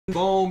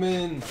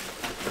Bowman.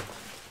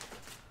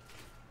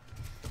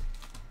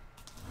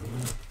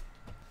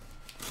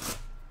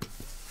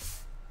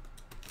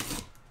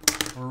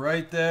 We're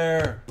right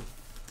there.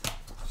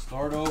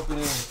 Start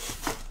opening.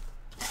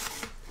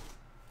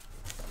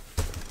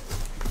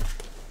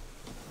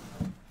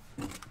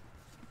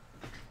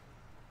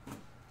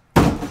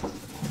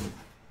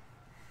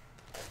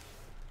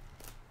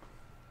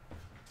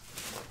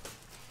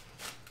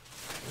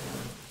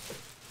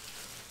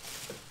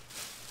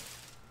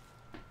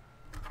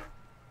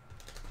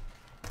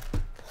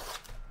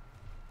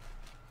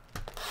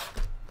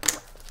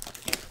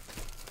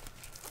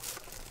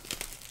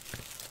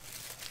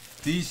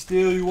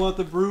 D-Steel, you want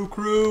the Brew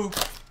Crew?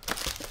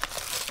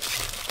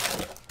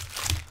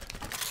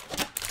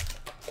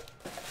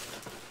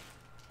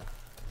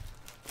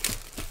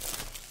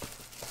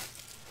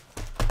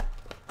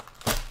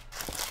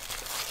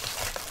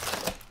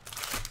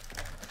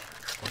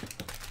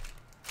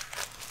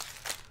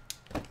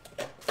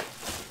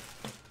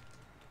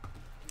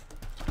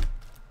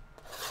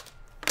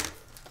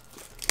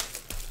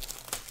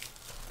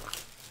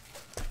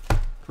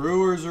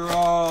 Brewers are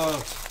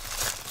off.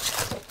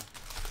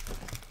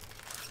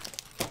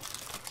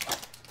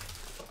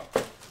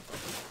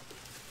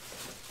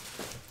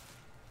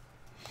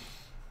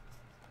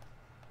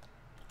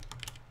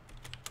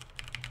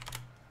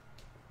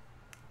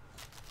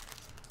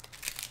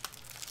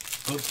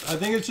 I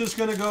think it's just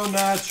gonna go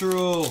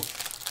natural.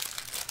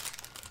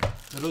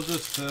 It'll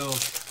just fill.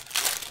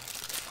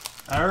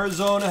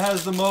 Arizona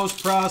has the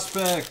most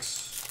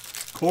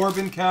prospects.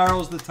 Corbin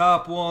Carroll's the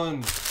top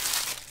one.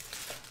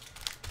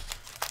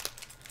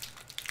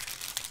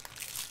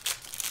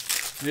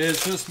 Yeah,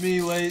 it's just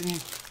me, Leighton.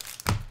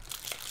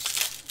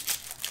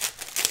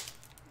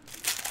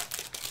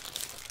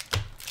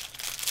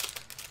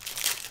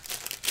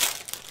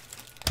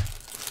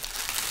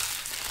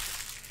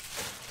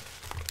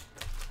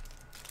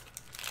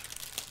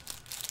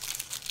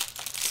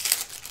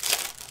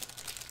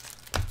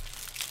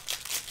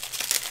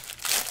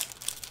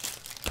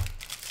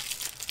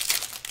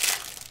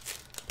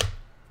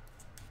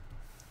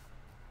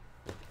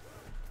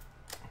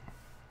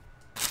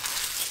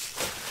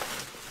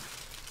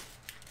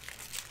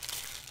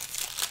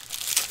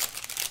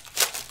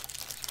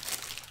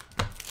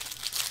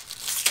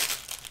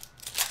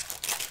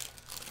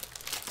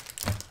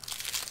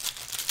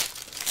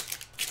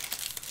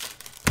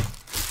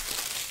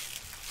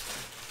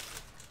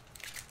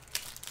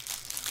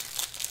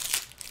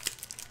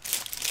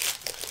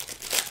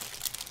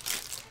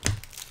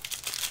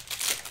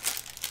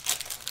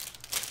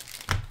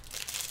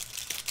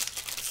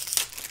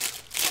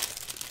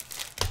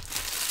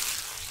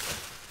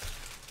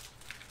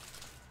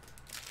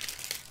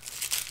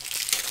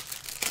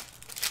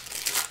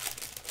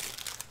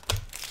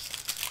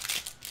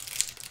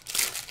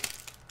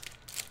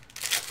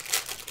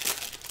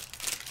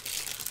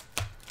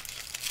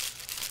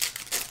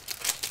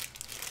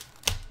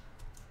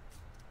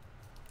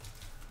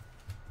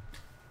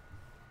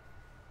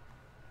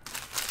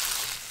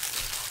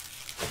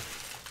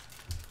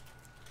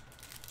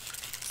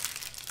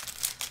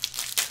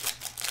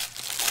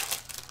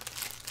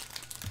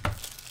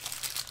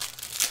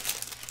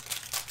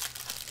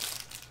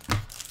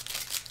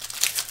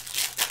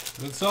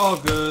 It's all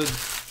good.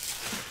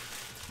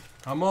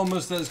 I'm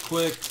almost as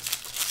quick.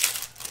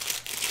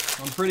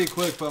 I'm pretty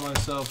quick by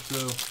myself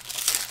too.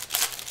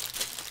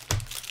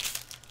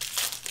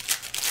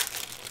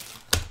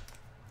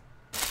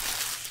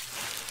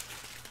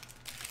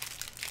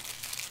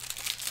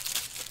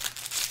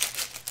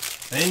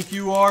 Thank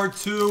you,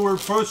 R2. We're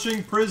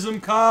pushing Prism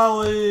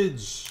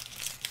College.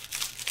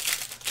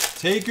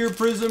 Take your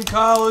Prism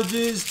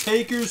Colleges.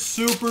 Take your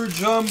Super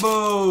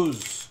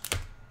Jumbos.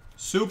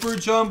 Super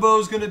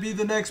Jumbo's gonna be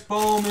the next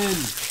Bowman.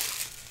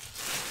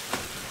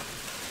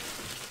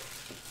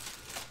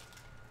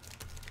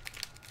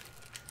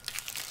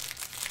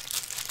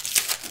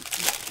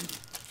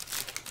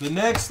 The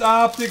next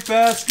Optic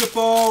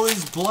Basketball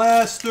is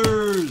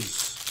Blasters.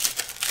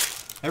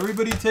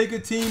 Everybody take a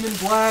team in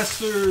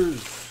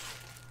Blasters.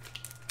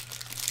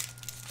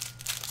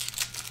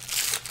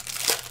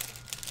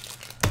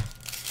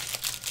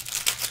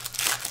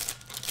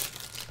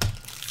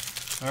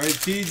 Alright,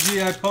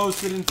 TG, I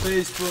posted in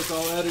Facebook.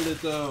 I'll edit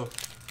it though.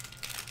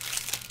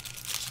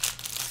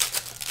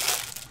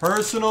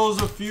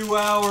 Personals, a few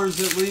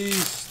hours at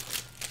least.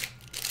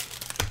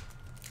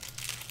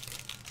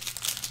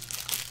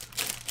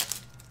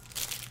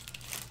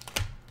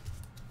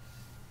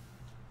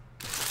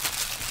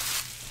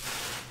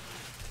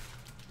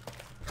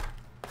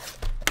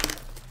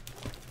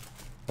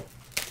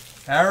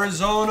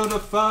 Arizona to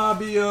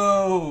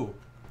Fabio.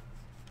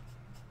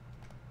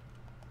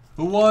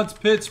 Who wants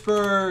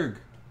Pittsburgh?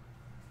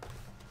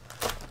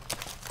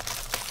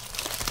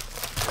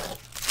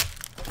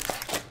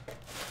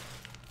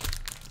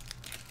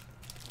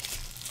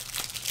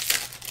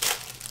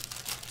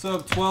 What's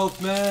up,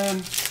 12th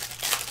man?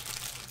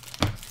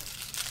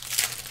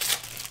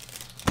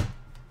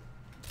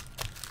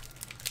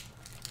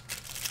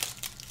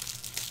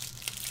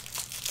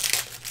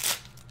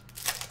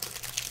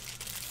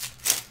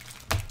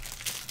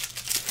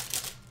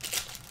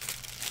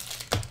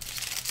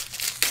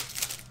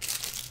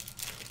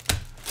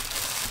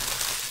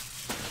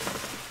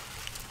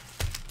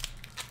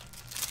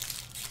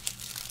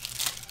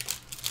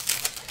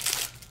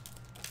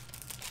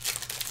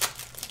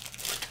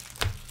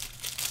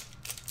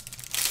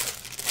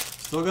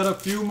 Still got a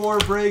few more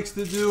breaks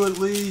to do at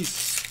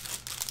least.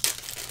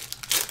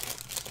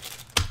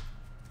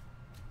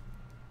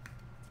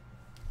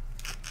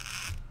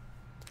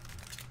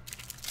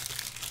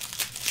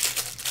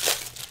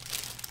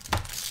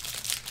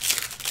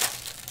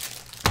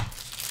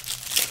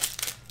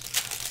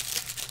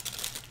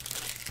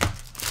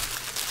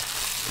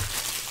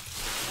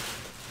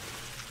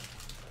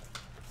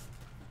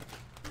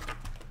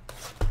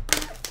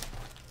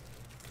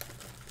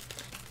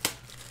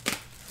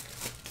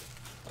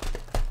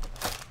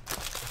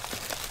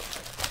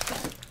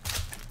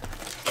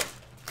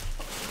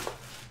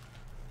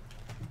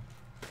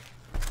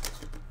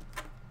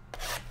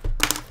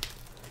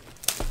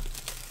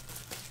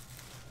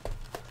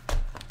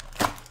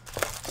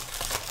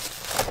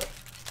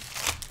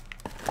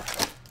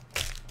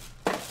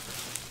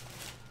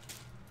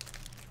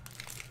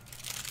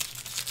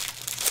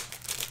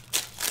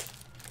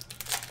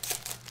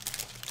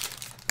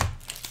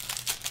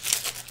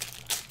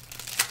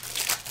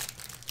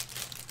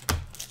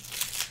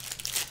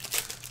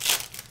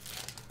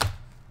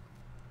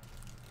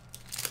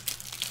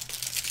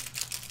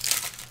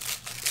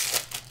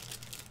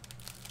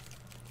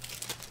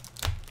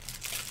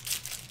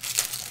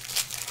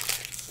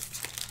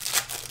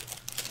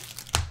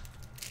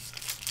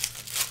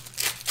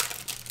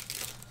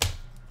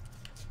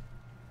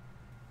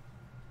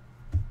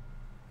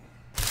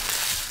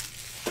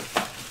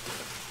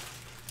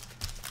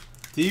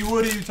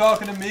 D-Wood, are you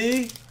talking to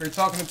me or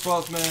talking to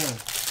 12th Man?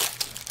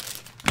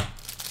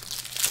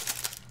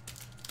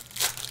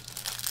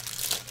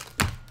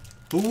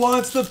 Who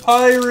wants the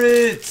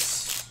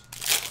Pirates?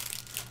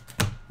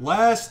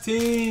 Last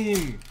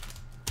team.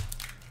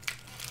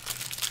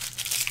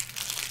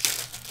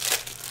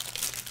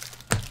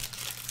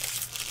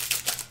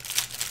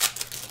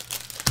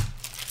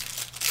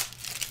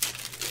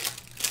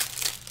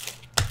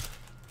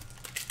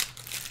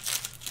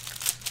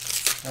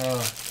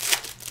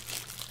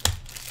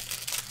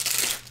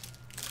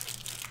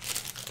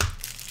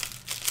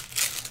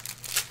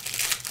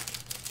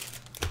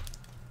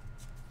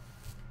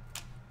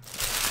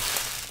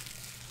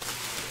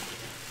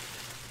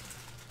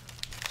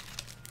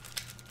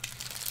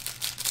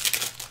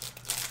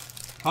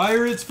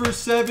 Pirates for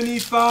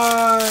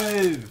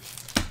 75.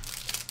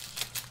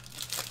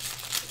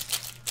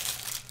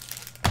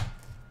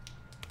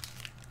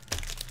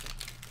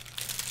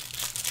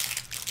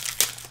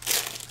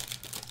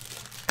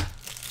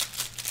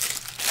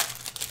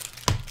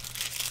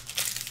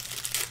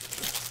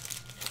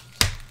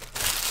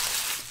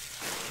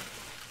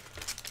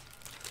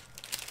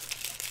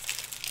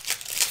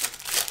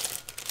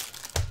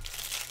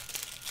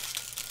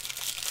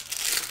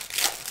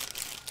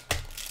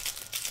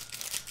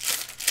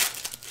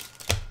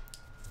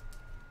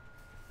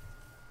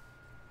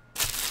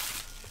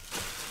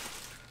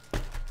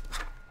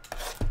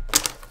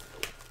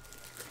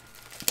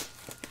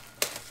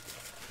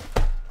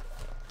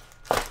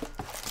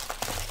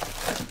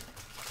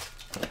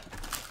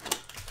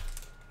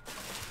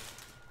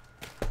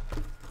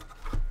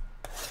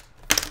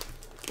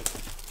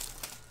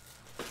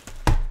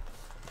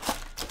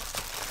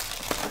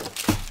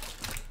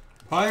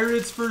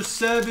 Pirates for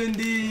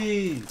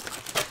 70.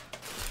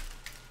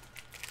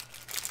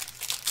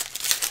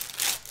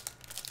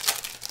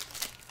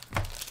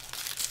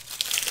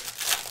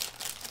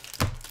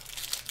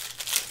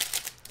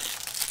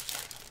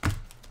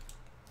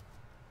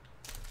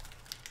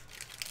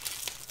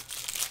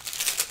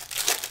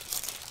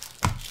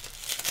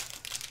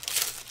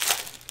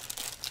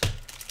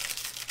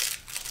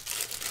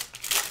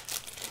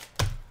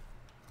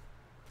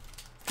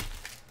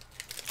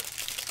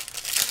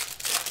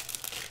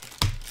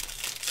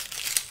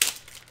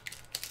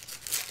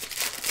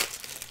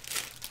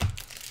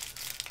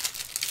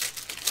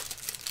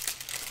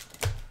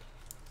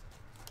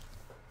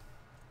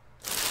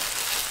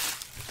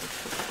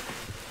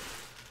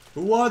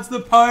 Who wants the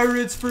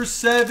Pirates for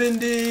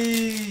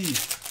 70?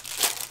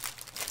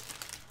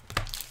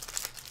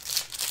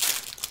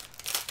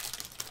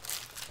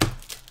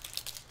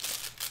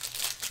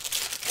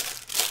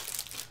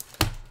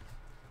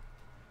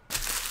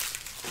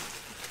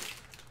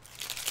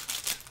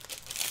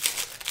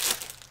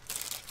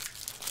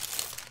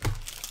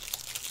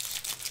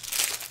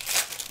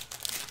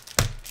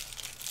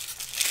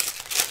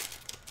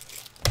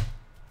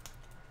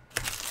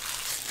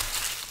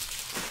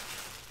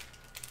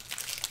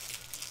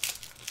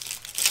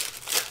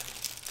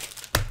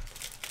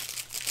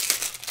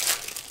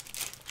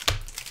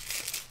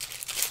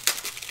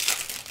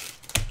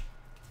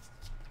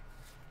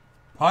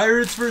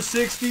 Pirates for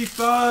 65.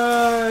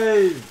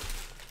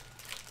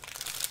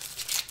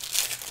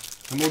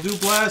 And we'll do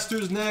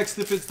blasters next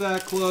if it's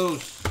that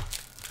close.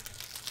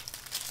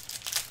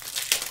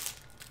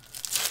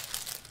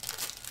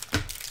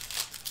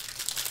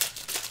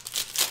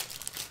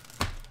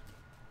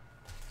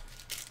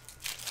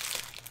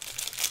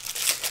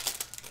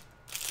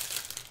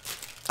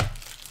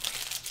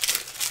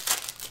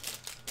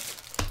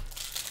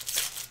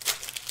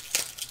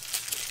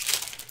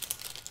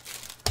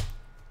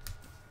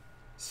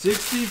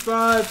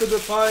 65 for the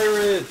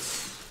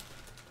Pirates.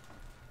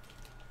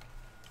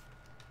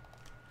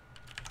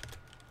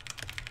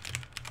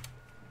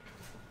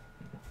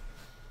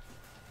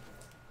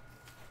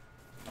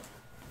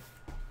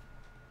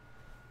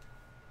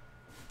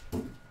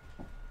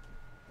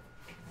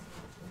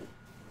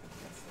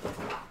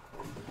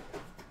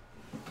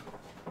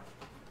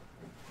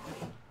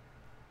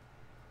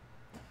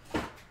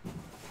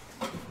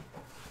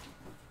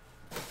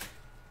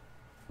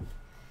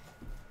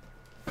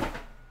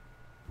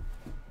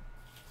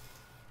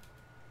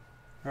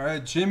 All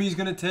right, Jimmy's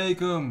going to take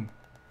them.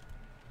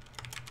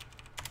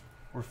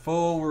 We're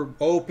full, we're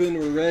open,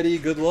 we're ready.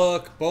 Good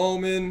luck,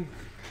 Bowman.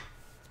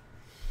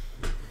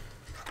 All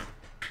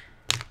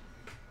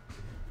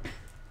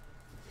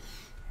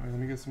right, let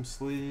me get some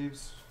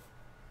sleeves.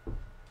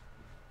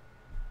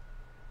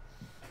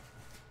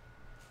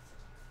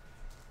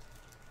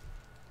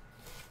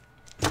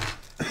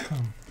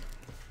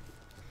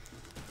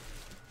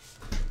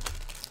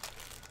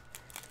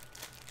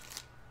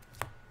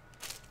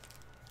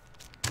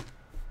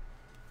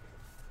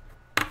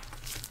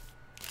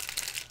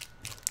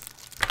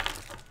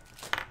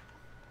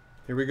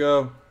 Here we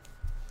go.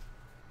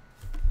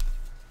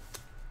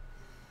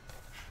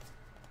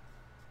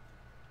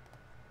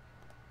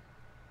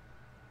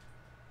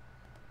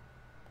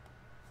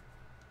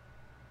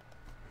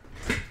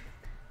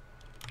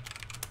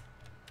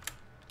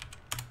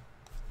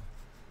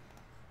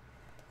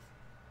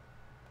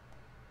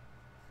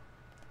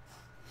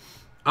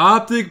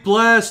 Optic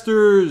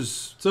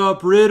Blasters. What's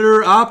up,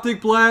 Ritter? Optic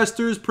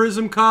Blasters,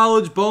 Prism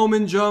College,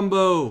 Bowman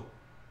Jumbo.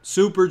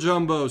 Super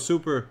Jumbo,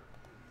 super.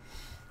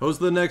 Those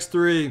are the next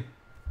three.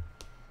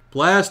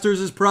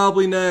 Blasters is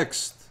probably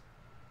next.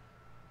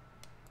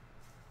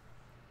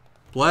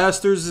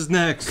 Blasters is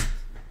next.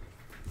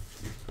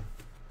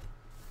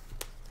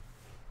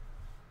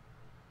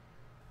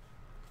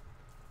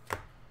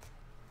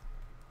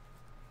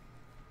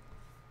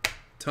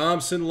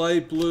 Thompson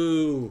Light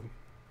Blue.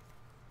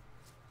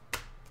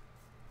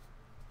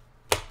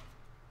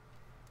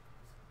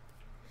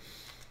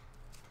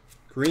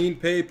 Green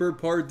paper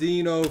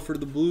Pardino for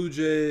the Blue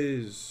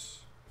Jays.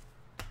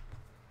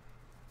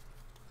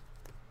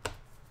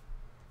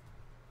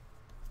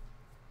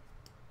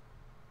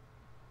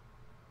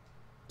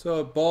 What's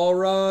up,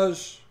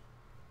 Balraj?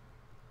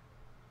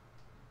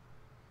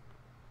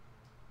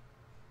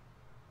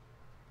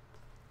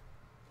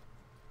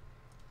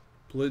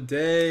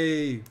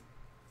 Blade.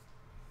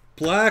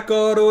 Black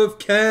auto of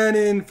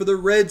Cannon for the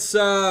Red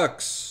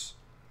Sox.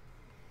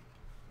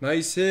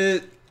 Nice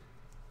hit.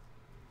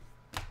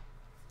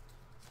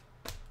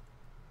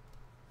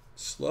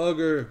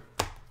 Slugger.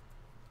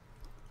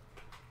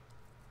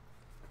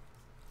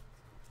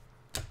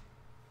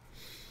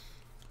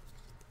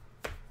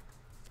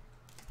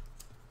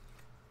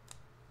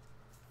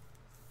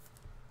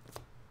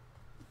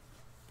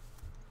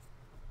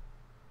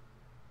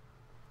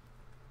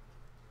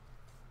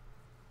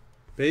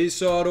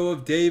 Base auto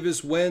of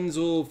Davis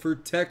Wenzel for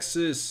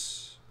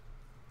Texas.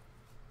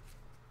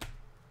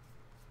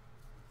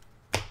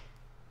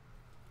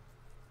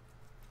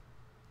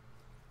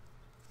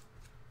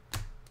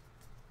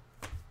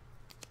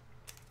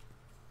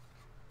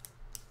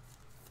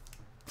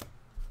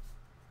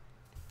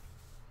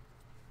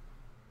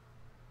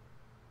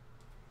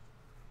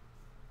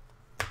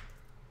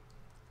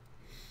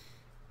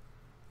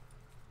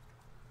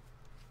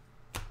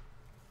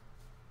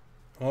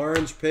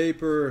 Orange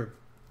paper.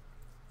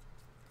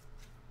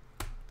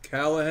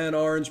 Callahan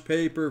orange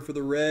paper for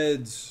the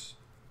Reds.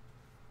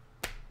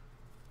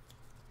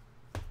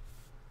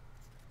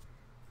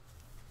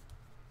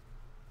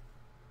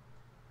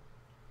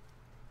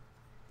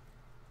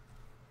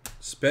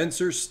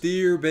 Spencer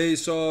Steer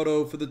base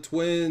auto for the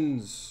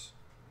Twins.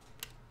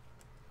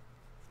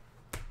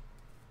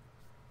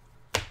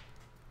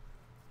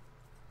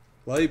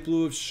 Light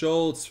blue of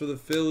Schultz for the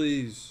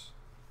Phillies.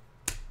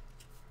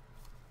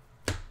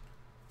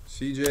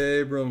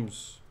 CJ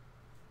Abrams.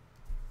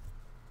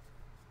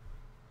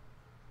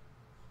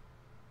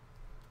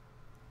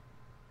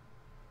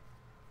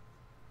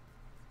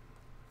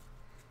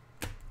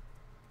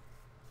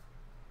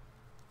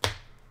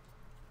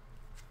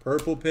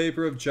 Purple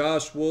paper of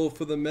Josh Wolf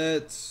for the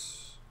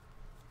Mets.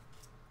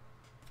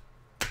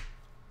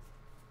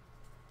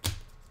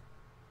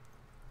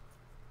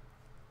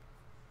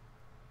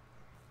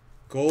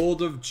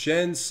 Gold of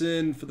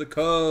Jensen for the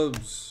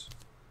Cubs.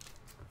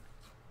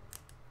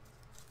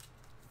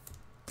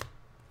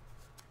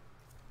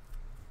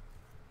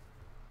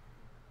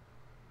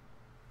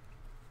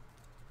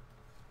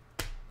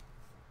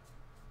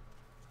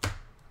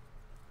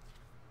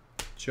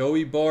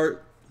 Joey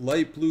Bart,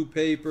 light blue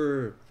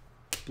paper.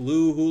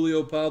 Blue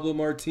Julio Pablo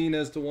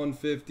Martinez to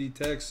 150,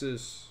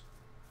 Texas.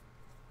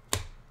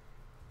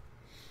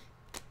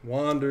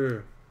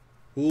 Wander.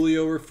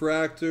 Julio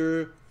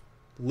Refractor.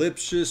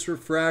 Lipschitz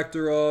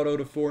Refractor Auto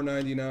to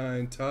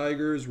 499.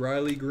 Tigers,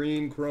 Riley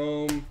Green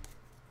Chrome.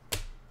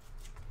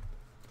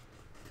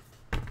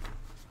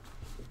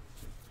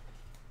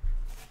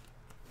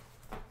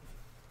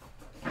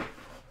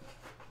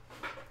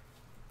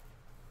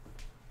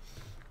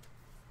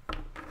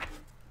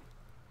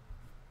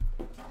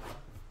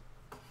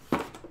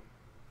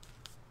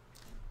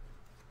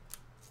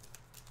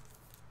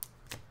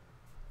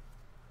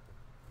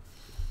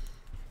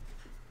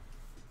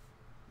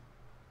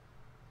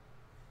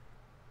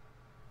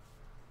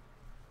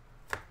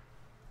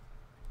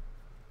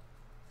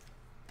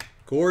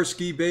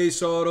 Gorski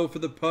base auto for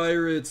the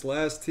Pirates.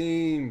 Last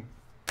team.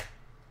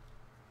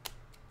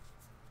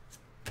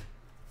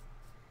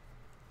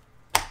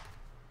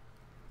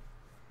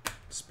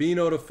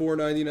 Spino to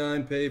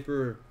 499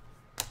 paper.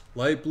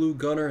 Light blue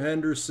Gunnar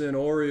Henderson,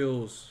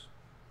 Orioles.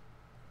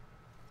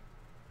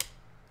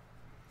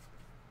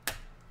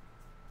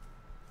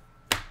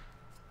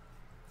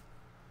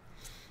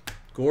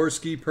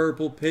 Gorski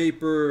purple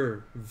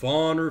paper.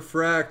 Vaughn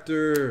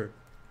refractor.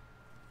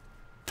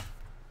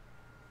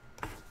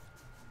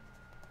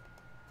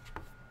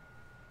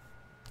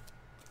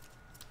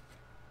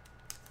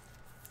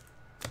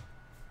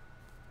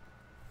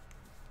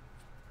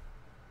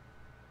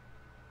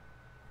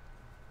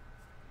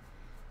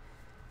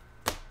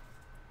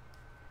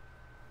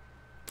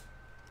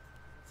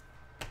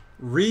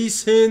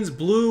 Reese Hins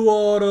blue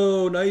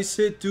auto. Nice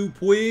hit,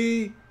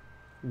 Dupuis.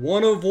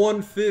 1 of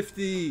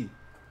 150.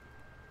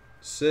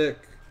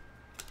 Sick.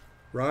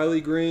 Riley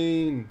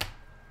Green.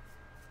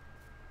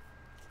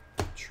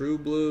 True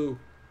blue.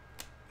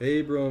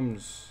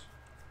 Abrams.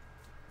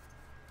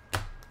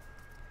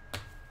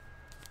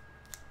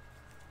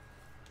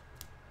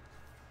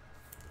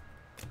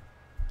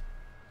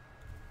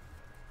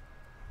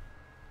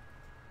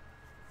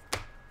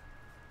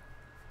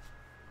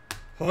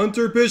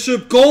 Hunter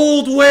Bishop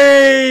Gold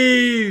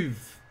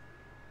Wave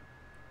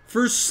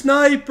for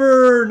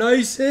Sniper.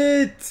 Nice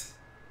hit.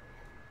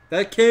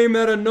 That came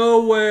out of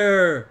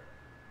nowhere.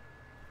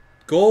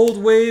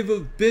 Gold Wave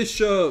of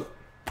Bishop.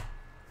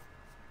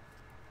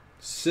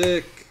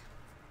 Sick.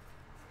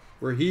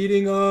 We're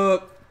heating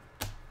up.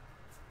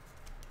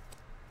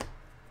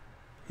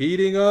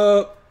 Heating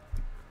up.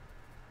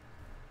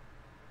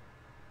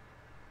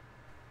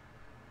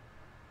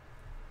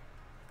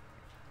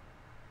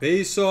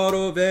 Base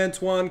auto of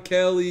Antoine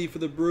Kelly for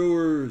the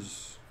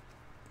Brewers.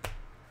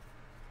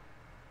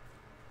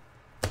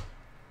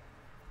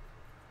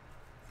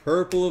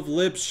 Purple of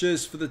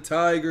Lipschitz for the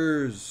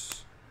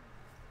Tigers.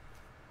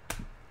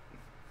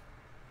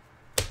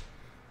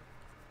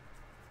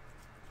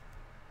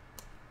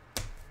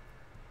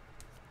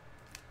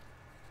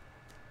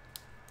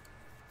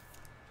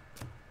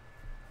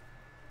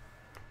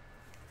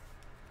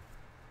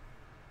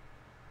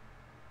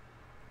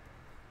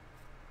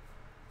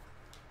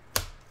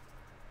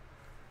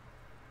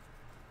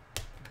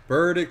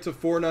 Verdict to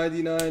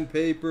 499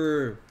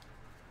 paper.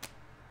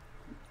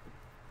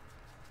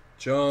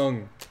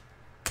 Jung.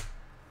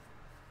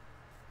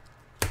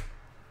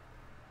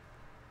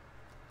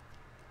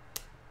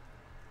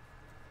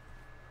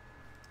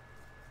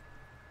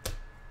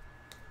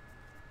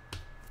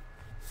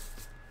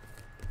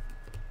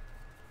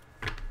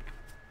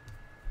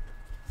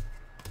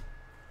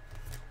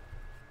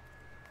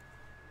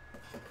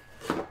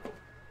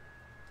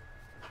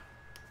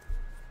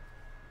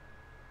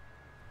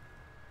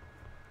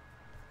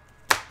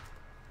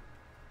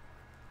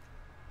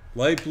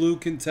 Light blue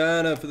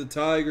Quintana for the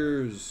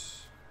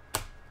Tigers.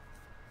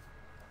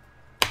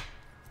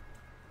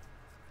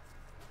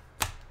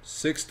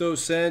 Sixto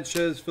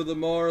Sanchez for the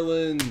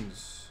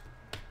Marlins.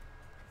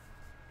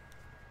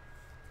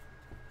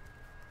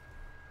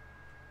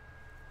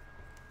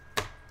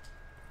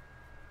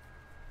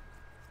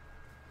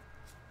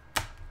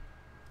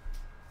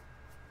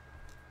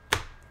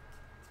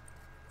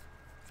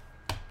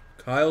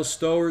 Kyle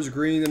Stowers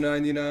green to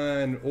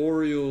 99.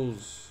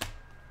 Orioles.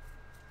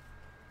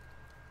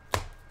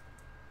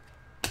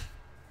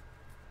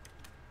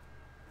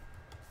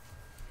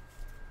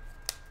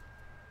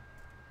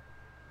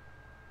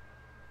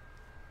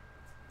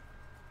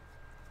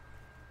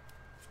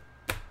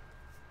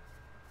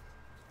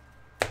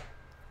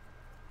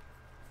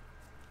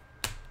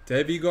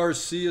 Debbie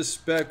Garcia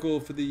Speckle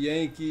for the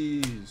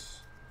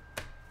Yankees.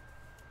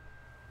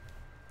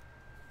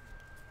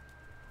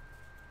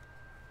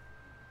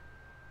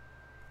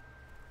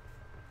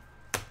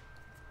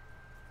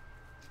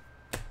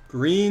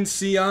 Green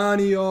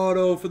Ciani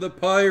auto for the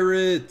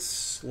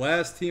Pirates.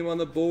 Last team on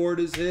the board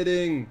is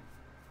hitting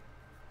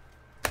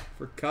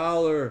for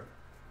Collar.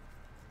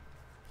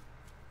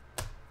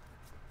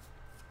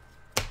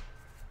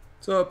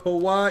 What's up,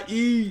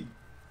 Hawaii?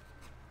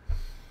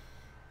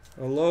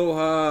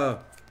 Aloha.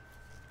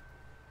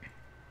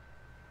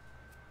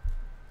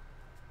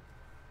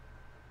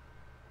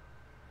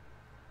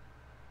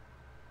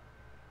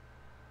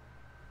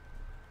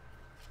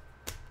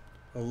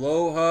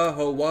 Aloha,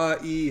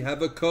 Hawaii.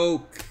 Have a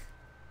Coke.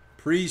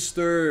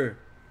 Priester.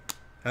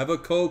 Have a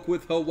Coke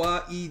with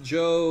Hawaii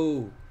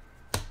Joe.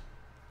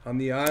 On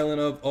the island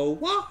of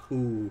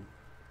Oahu.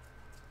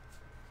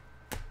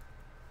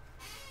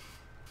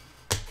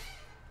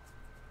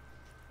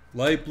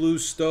 Light blue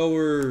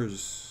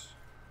Stowers.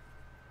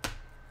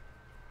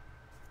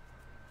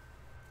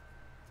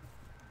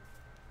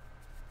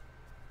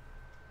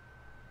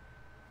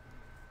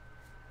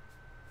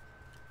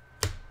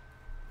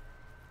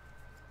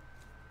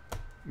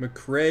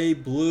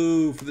 McRae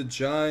blue for the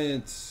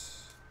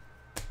Giants.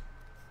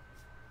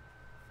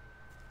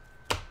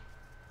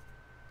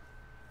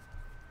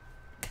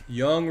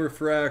 Young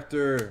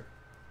refractor.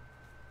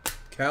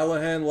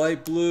 Callahan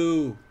light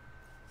blue.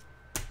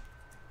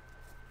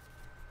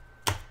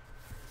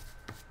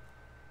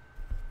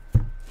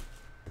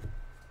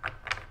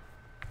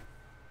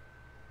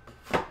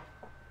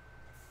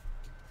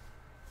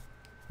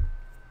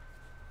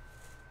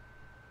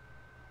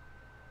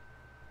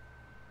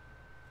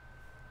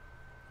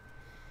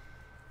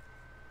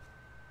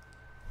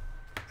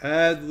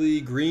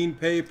 Hadley, green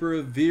paper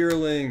of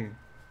Veerling.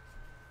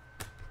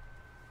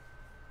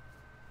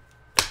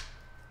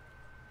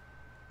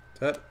 Is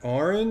that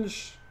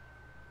orange?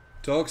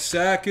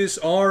 Doxakis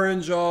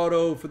orange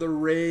auto for the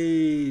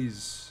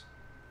Rays.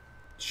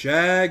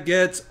 Jag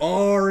gets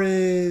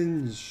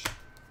orange.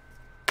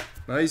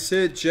 Nice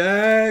hit,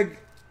 Jag.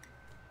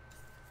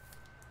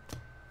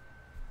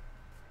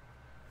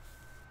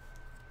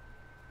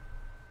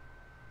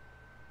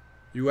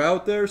 You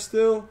out there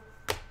still?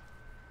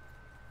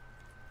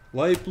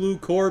 Light blue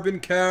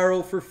Corbin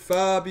Carroll for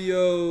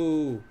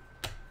Fabio.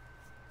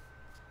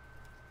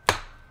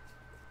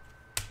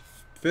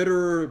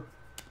 Fitterer,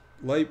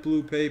 light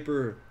blue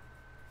paper.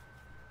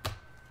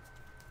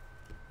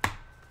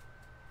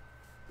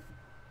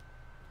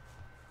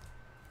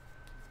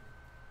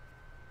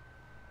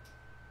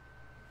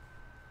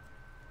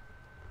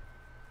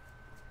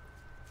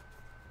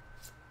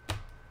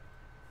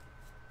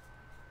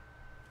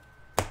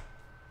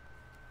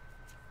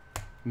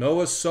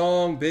 Noah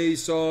Song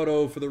base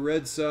auto for the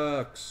Red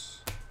Sox.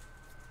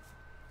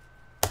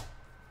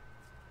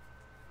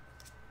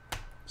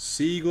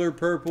 Siegler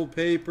purple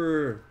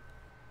paper.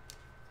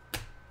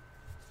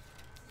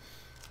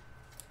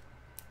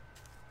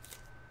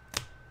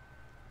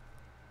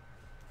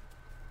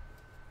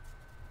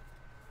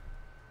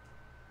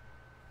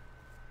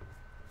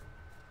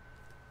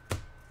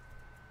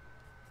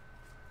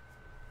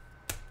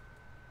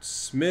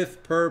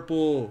 Smith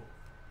purple.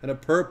 And a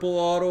purple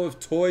auto of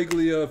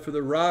Toiglia for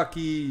the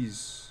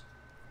Rockies.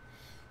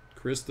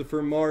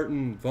 Christopher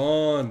Martin,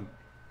 Vaughn.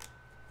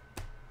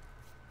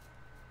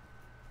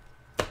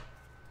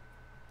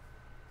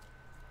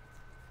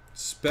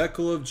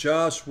 Speckle of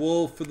Josh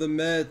Wolf for the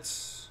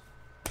Mets.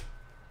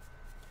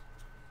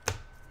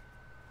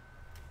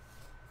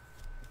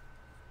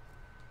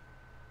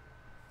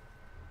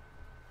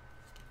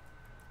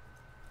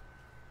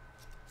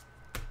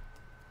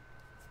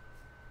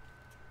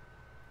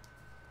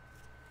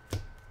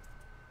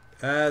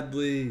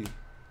 Hadley.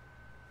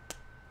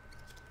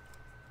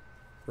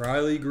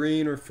 Riley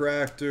green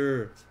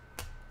refractor.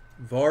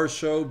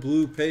 Varsho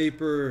blue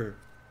paper.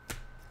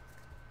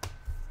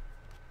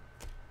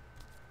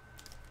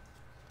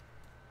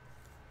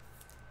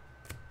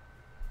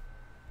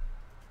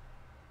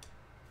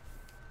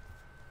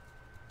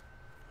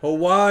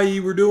 Hawaii,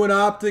 we're doing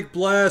Optic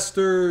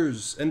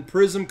Blasters and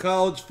Prism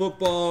College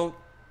Football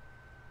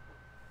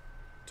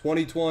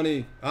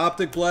 2020.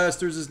 Optic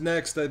Blasters is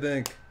next, I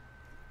think.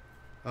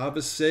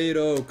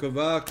 Abacedo,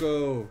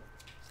 Cavaco.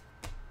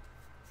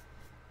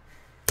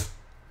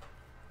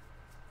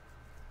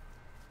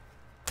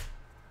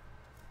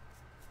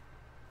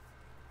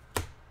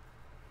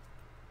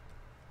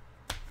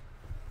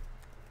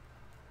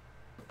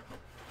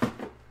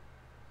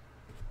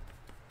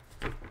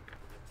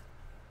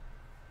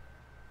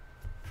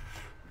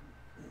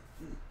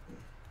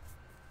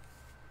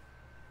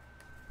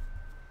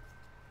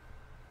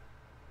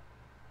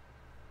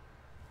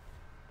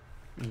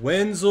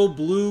 Wenzel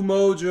Blue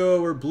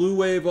Mojo or Blue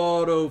Wave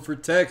Auto for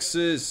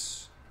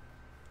Texas.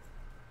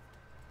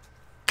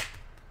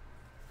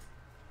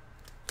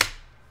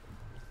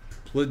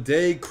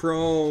 Plade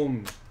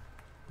Chrome.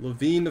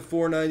 Levine to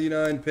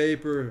 499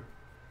 paper.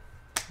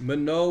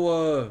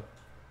 Manoa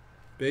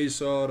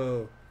base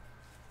auto.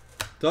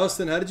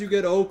 Dustin, how did you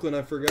get Oakland?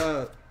 I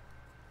forgot.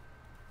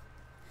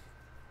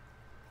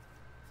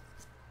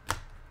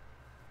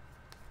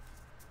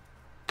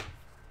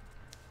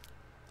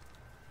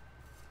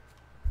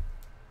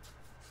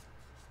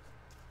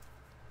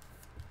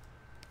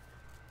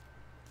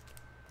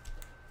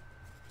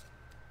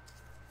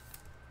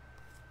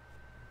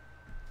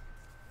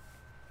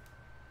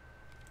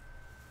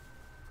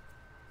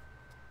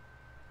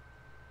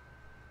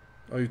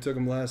 Oh, you took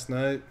him last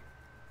night?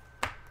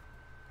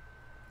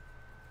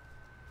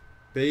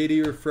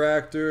 Beatty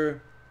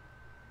refractor.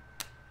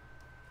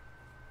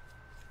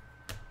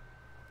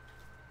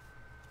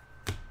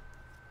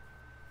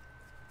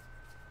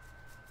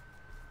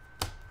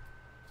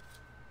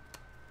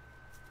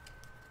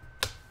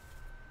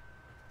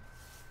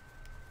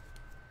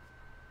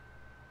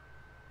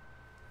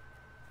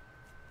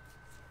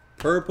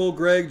 Purple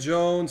Greg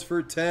Jones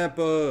for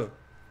Tampa.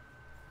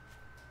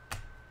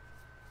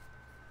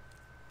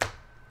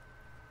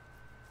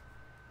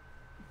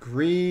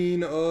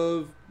 Green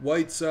of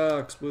White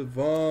Sox with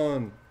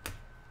Vaughn.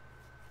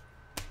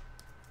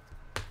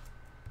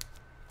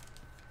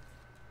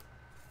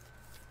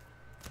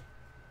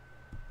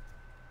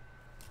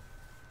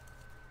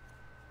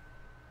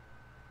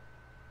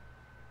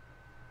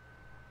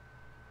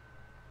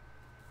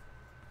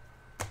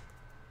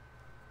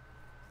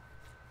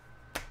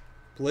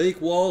 Blake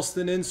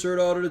Walston insert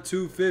auto to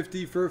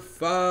 250 for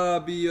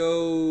Fabio.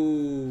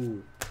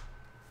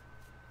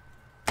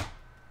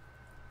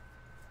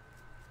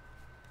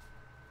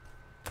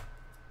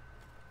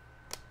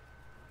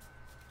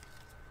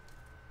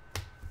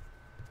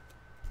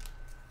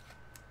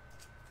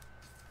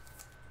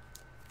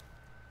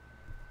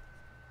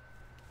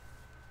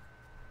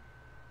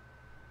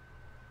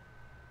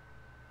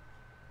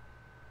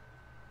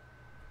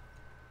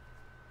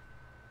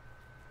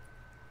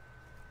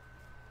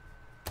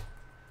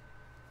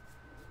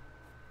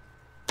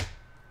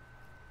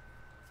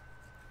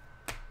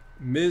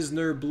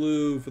 Misner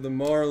blue for the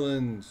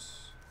Marlins.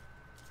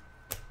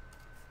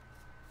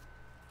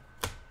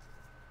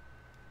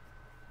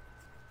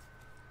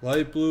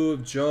 Light blue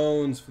of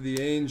Jones for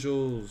the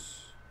Angels.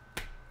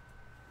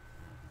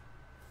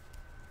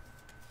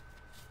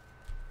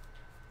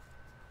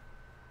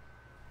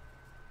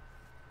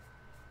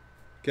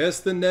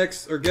 Guess the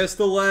next, or guess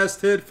the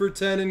last hit for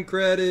 10 in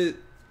credit.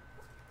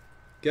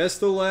 Guess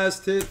the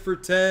last hit for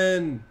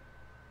 10.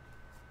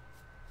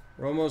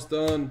 We're almost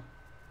done.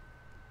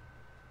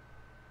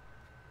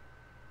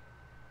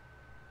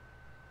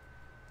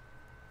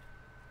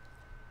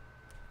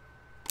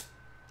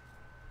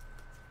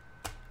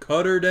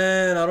 Cutter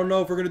Dan. I don't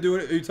know if we're going to do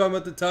it. Are you talking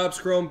about the Topps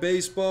Chrome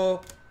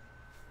baseball?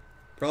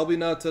 Probably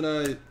not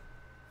tonight.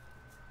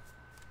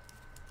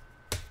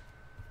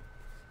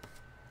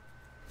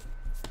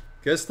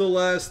 Guess the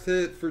last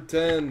hit for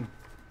 10.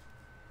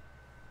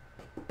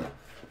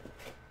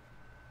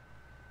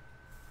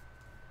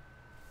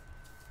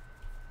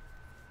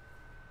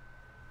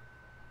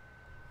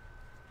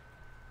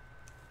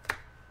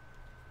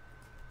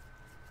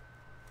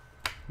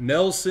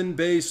 Nelson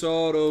base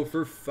auto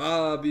for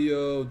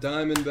Fabio,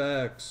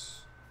 Diamondbacks.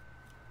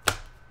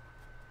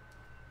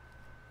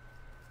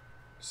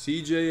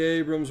 CJ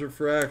Abrams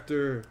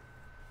refractor.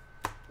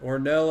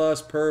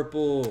 Ornelas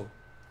purple.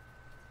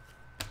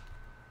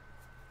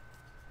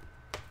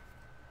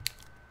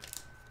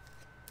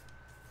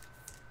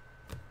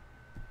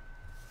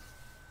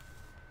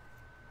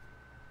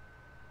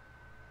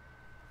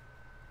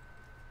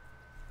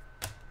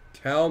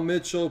 Cal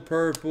Mitchell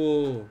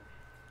purple.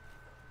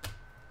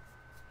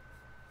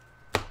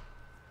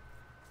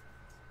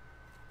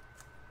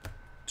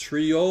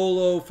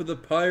 Triolo for the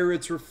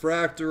Pirates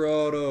refractor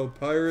auto.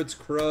 Pirates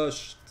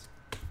crushed.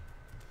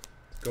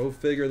 Go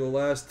figure, the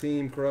last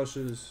team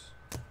crushes.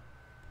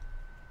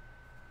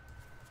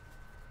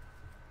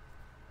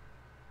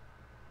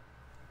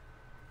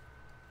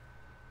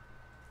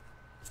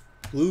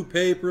 Blue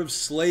paper of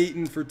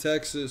Slayton for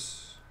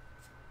Texas.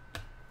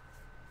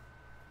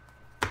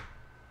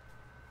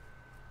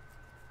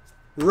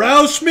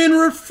 Rauschman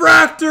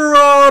refractor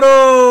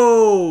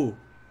auto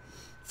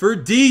for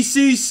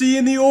DCC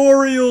and the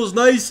Orioles.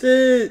 Nice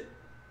hit.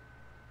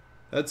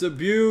 That's a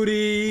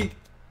beauty.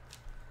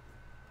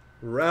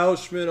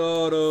 Rauschman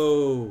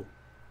auto.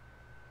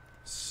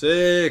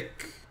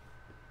 Sick.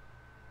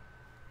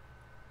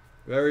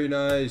 Very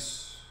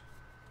nice.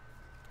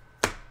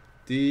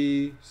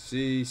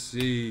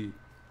 DCC.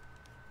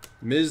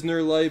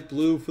 Misner light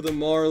blue for the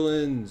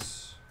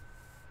Marlins.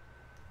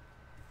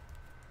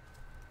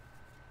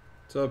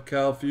 What's up,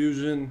 Cal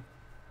Fusion?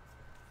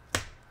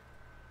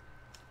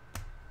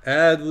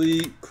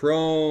 Adley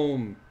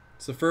Chrome.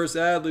 It's the first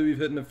Adley we've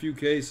hit in a few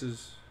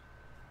cases.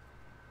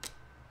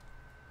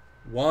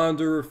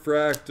 Wander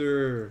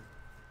refractor.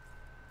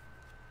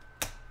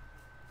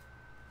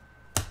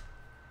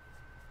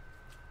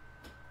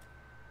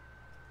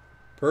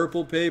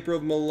 Purple paper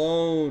of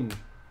Malone.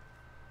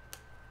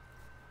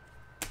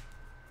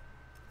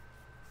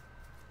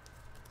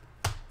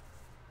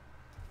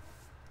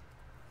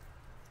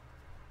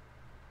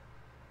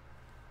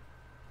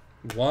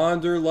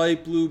 Wander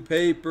light blue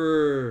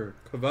paper.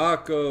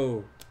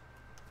 Cavaco.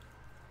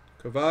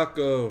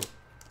 Cavaco.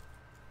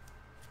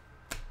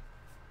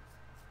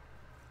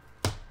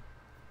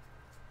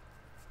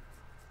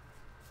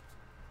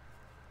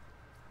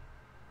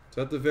 Is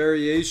that the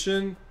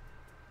variation?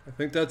 I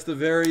think that's the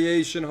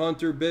variation,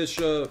 Hunter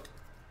Bishop.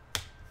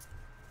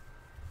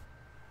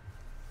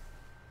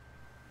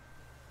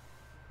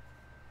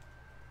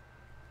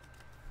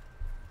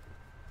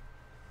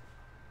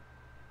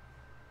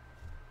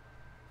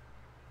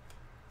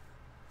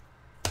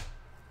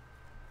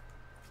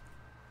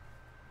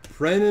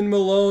 Brennan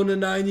Malone to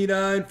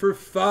 99 for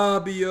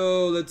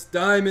Fabio. That's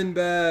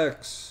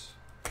Diamondbacks.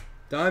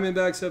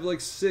 Diamondbacks have like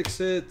 6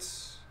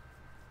 hits.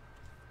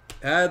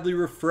 Adley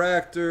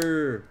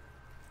refractor.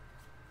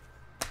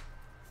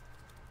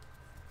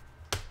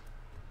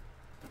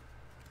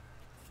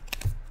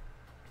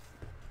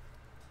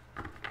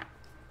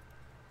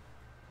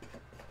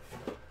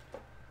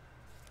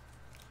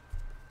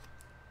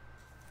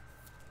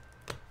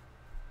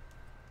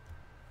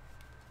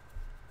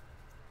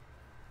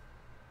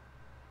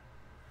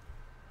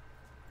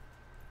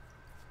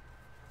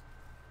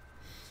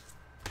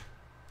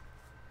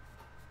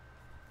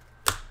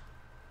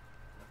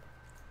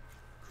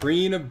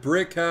 Green of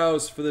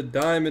Brickhouse for the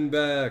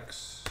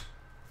Diamondbacks.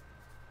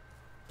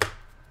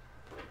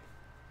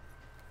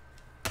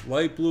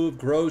 Light blue of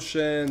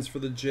Groshans for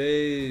the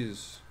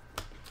Jays.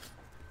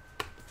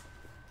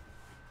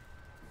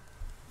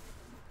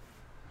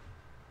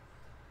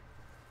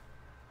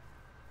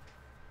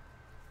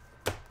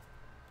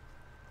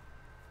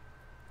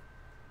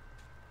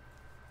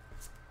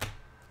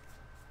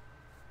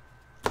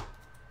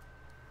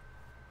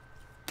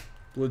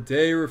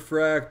 Blade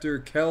refractor,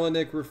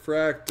 Kellenic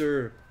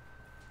refractor.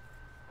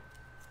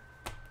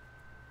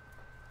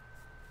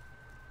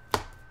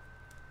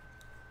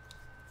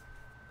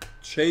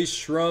 Chase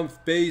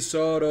Schrumpf base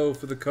auto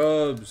for the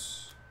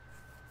Cubs.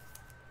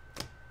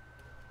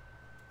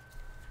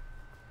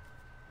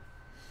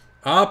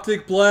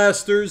 Optic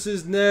Blasters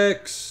is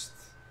next.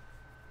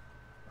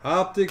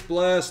 Optic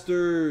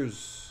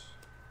Blasters.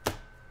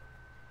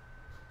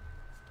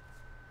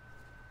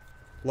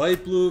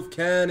 Light blue of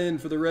Cannon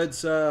for the Red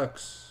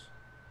Sox.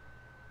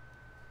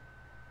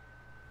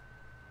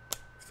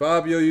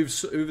 Fabio, you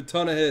have a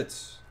ton of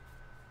hits.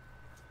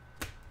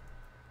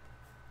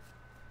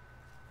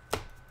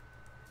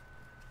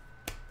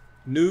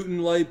 Newton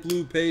light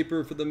blue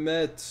paper for the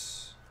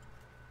Mets.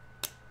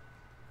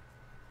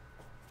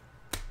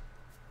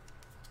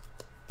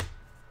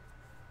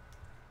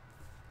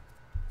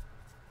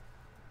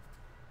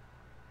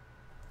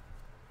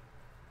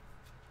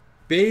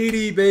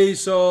 Beatty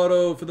base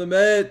auto for the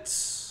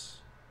Mets.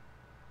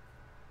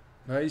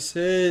 Nice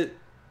hit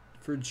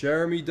for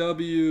Jeremy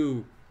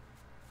W.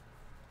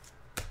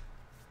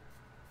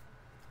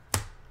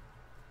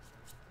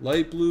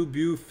 Light blue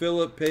Bu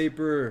Phillip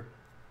paper.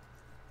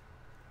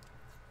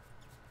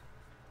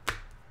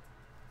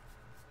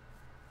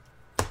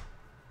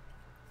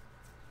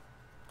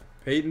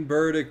 Peyton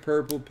Burdick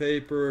purple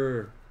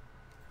paper.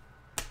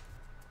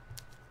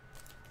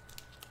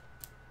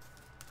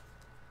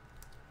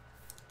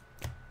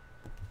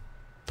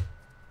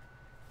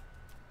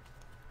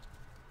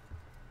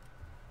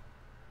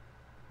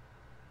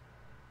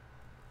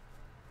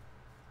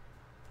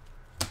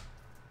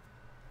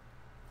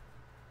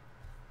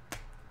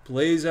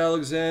 Blaze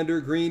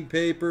Alexander green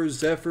paper.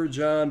 Zephyr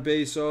John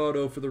base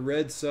auto for the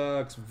Red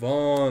Sox.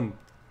 Vaughn.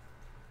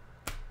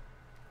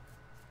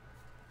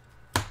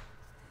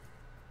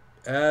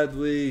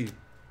 Adley.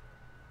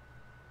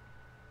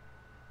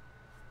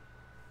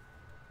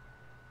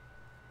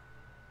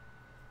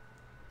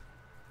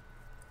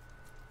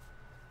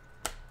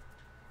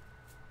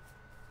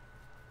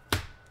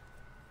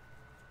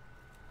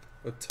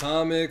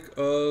 Atomic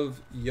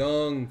of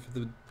Young for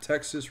the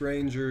Texas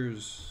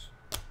Rangers.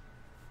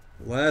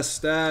 Last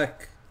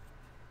stack.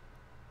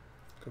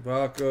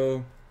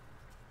 Cavaco.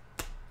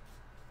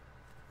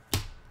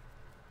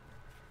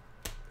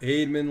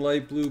 Aidman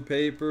light blue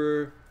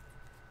paper.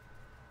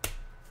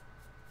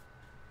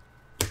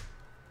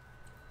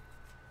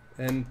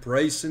 And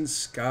Bryson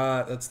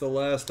Scott. That's the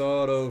last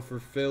auto for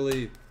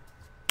Philly.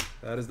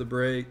 That is the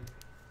break.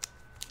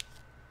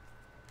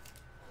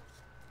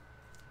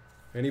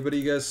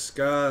 Anybody guess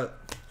Scott?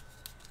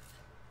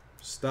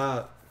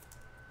 Stop.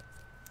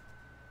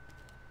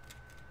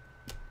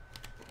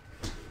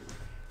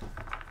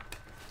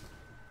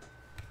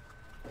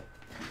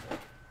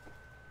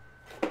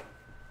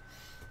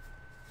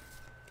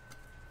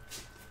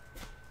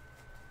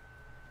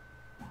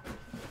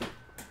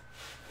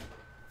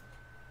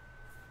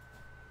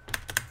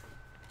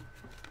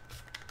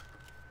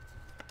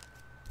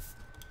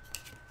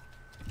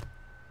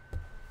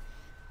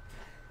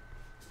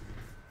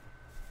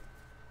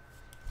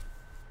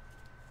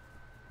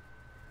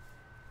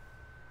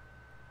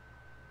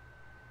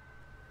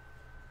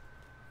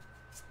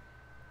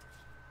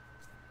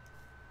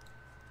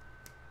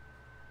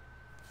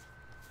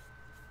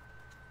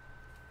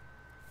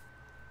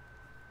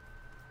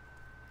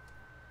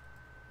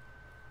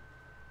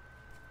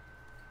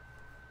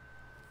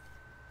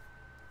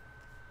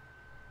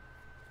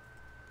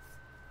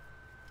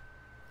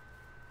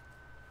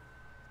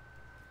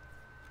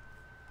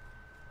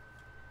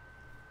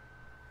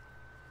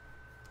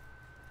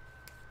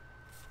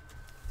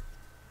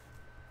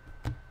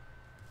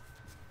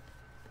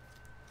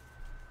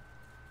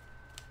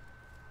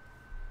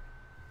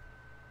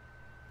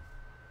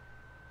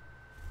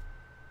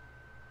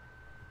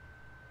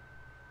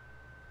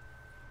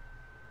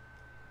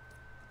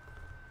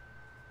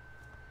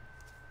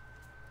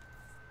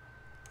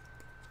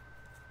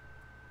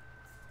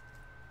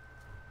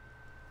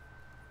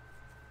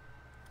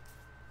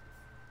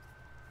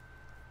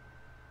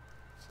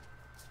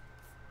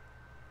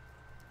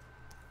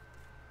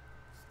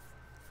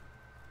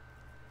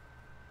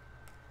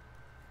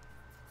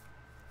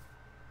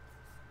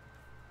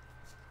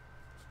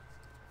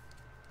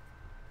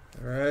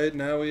 All right,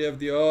 now we have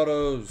the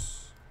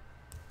autos.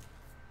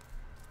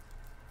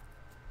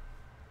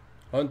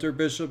 Hunter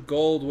Bishop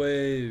Gold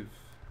Wave.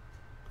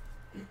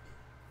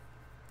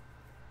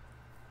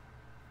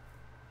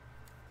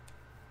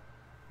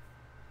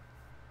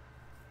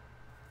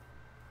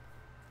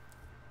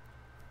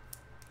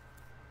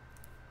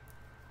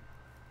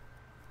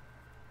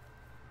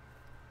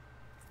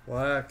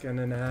 Black and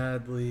an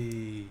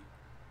Adley.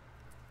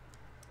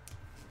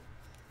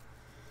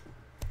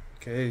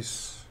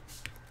 Case.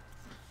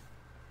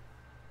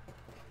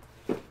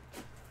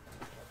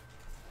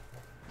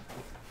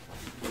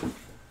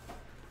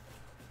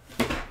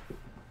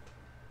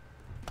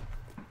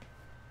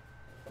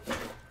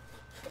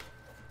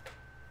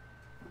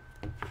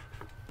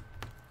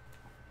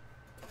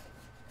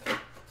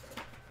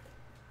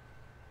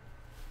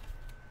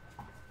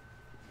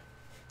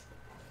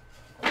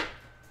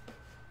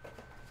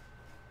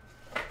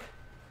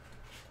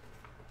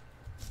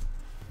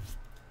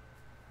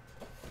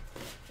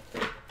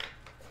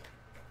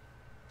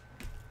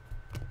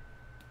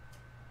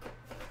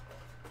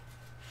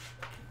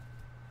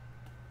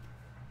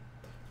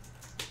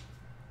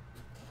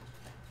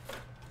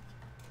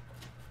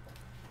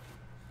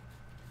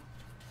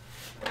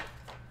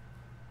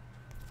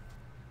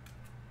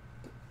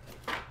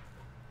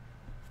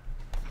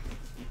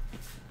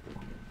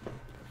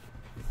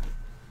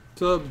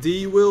 What's up,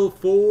 D-Will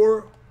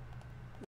 4?